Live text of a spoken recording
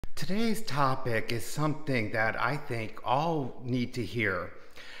Today's topic is something that I think all need to hear: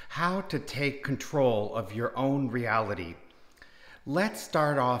 how to take control of your own reality. Let's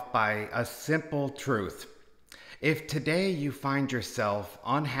start off by a simple truth. If today you find yourself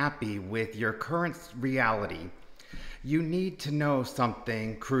unhappy with your current reality, you need to know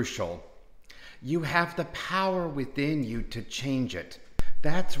something crucial. You have the power within you to change it.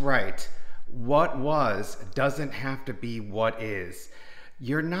 That's right. What was doesn't have to be what is.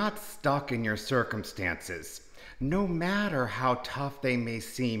 You're not stuck in your circumstances, no matter how tough they may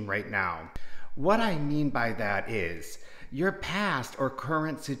seem right now. What I mean by that is, your past or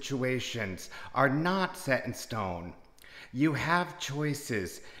current situations are not set in stone. You have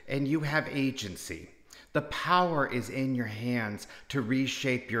choices and you have agency. The power is in your hands to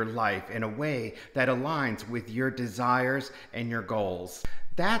reshape your life in a way that aligns with your desires and your goals.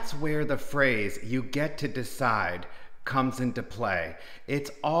 That's where the phrase, "you get to decide," comes into play. It's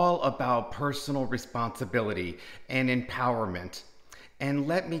all about personal responsibility and empowerment. And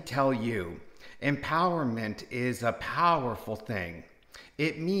let me tell you, empowerment is a powerful thing.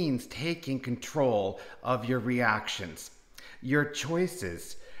 It means taking control of your reactions, your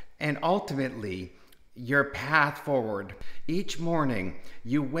choices, and ultimately your path forward. Each morning,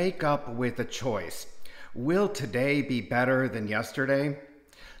 you wake up with a choice. Will today be better than yesterday?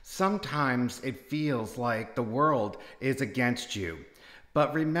 Sometimes it feels like the world is against you,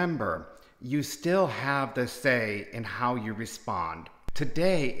 but remember, you still have the say in how you respond.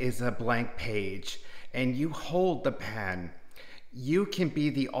 Today is a blank page, and you hold the pen. You can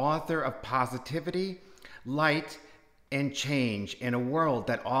be the author of positivity, light, and change in a world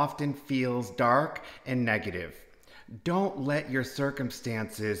that often feels dark and negative. Don't let your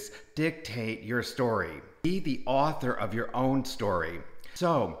circumstances dictate your story. Be the author of your own story.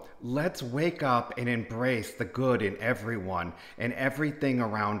 So let's wake up and embrace the good in everyone and everything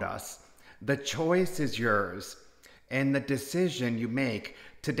around us. The choice is yours, and the decision you make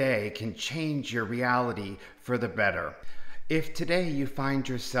today can change your reality for the better. If today you find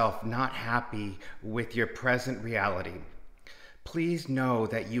yourself not happy with your present reality, please know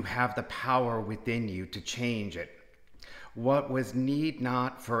that you have the power within you to change it. What was need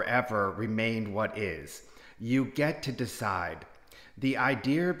not forever remain what is. You get to decide. The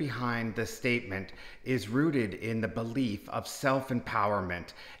idea behind the statement is rooted in the belief of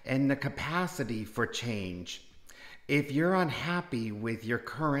self-empowerment and the capacity for change. If you're unhappy with your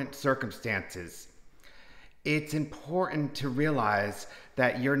current circumstances, it's important to realize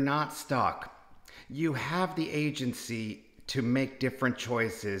that you're not stuck. You have the agency to make different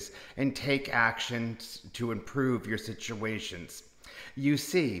choices and take actions to improve your situations. You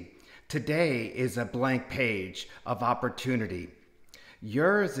see, today is a blank page of opportunity.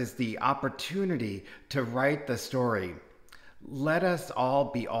 Yours is the opportunity to write the story. Let us all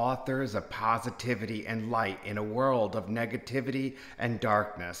be authors of positivity and light in a world of negativity and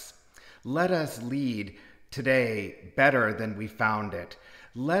darkness. Let us lead today better than we found it.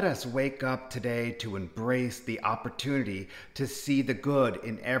 Let us wake up today to embrace the opportunity to see the good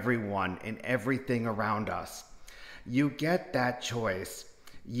in everyone and everything around us. You get that choice.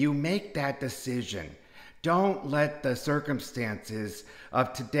 You make that decision. Don't let the circumstances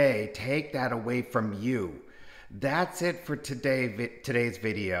of today take that away from you. That's it for today's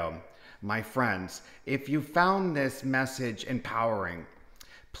video. My friends, if you found this message empowering,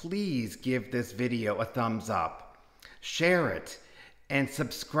 please give this video a thumbs up, share it, and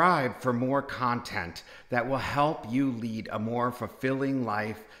subscribe for more content that will help you lead a more fulfilling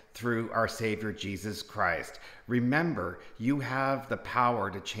life through our Savior Jesus Christ. Remember, you have the power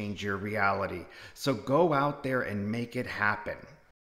to change your reality. So go out there and make it happen.